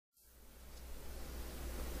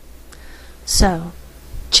So,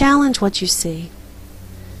 challenge what you see.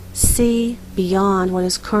 See beyond what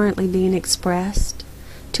is currently being expressed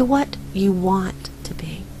to what you want to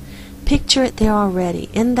be. Picture it there already,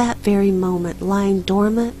 in that very moment, lying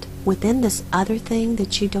dormant within this other thing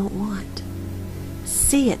that you don't want.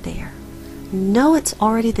 See it there. Know it's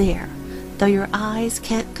already there, though your eyes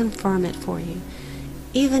can't confirm it for you.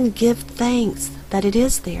 Even give thanks that it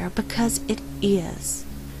is there, because it is.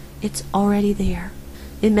 It's already there.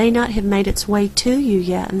 It may not have made its way to you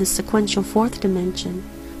yet in the sequential fourth dimension,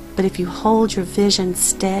 but if you hold your vision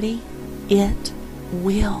steady, it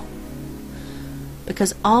will.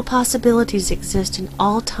 Because all possibilities exist in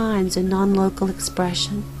all times in non-local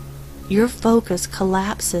expression, your focus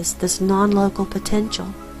collapses this non-local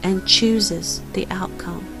potential and chooses the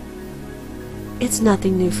outcome. It's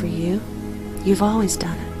nothing new for you. You've always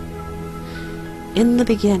done it. In the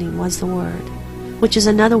beginning was the Word, which is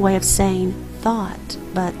another way of saying thought,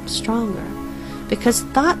 but stronger. Because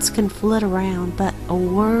thoughts can flit around, but a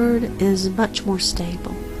word is much more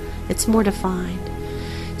stable. It's more defined.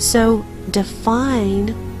 So define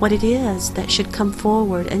what it is that should come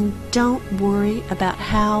forward, and don't worry about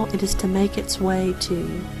how it is to make its way to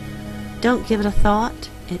you. Don't give it a thought.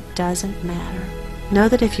 It doesn't matter. Know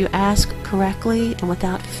that if you ask correctly and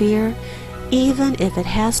without fear, even if it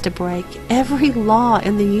has to break every law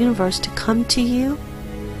in the universe to come to you,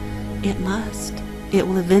 it must. It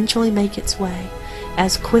will eventually make its way,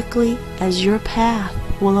 as quickly as your path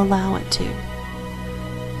will allow it to.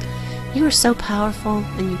 You are so powerful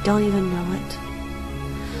and you don't even know it.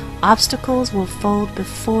 Obstacles will fold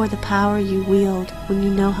before the power you wield when you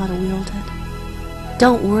know how to wield it.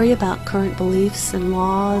 Don't worry about current beliefs and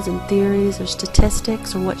laws and theories or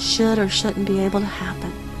statistics or what should or shouldn't be able to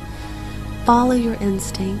happen. Follow your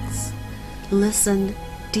instincts. Listen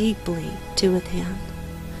deeply to within.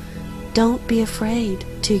 Don't be afraid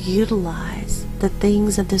to utilize the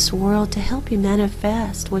things of this world to help you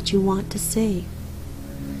manifest what you want to see.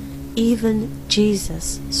 Even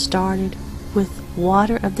Jesus started with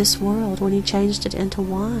water of this world when he changed it into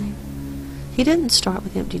wine. He didn't start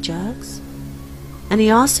with empty jugs. And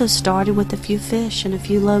he also started with a few fish and a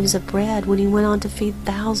few loaves of bread when he went on to feed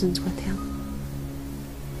thousands with him.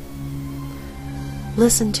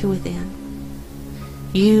 Listen to within.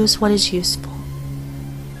 Use what is useful.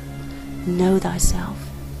 Know thyself,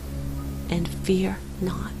 and fear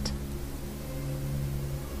not.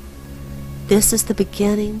 This is the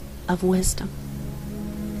beginning of wisdom.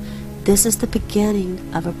 This is the beginning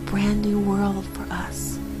of a brand new world for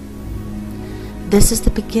us. This is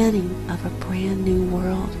the beginning of a brand new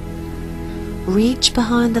world. Reach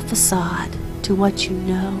behind the facade to what you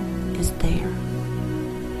know is there.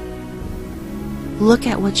 Look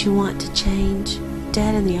at what you want to change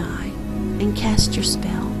dead in the eye and cast your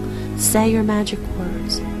spell. Say your magic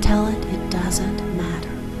words. Tell it doesn't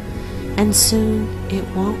matter. And soon it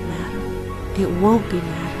won't matter. It won't be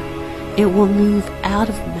matter. It will move out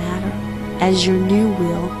of matter as your new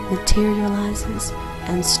will materializes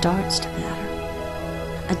and starts to matter.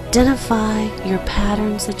 Identify your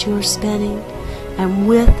patterns that you are spinning, and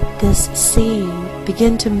with this seeing,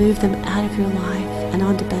 begin to move them out of your life and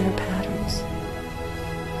onto better patterns.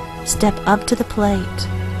 Step up to the plate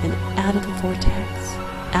and out of the vortex,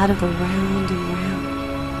 out of the round and round.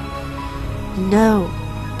 Know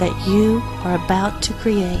that you are about to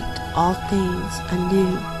create all things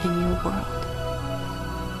anew in your world.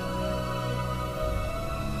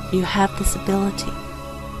 You have this ability.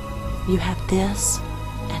 You have this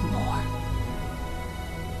and more.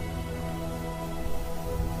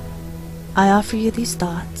 I offer you these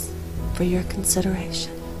thoughts for your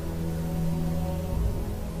consideration.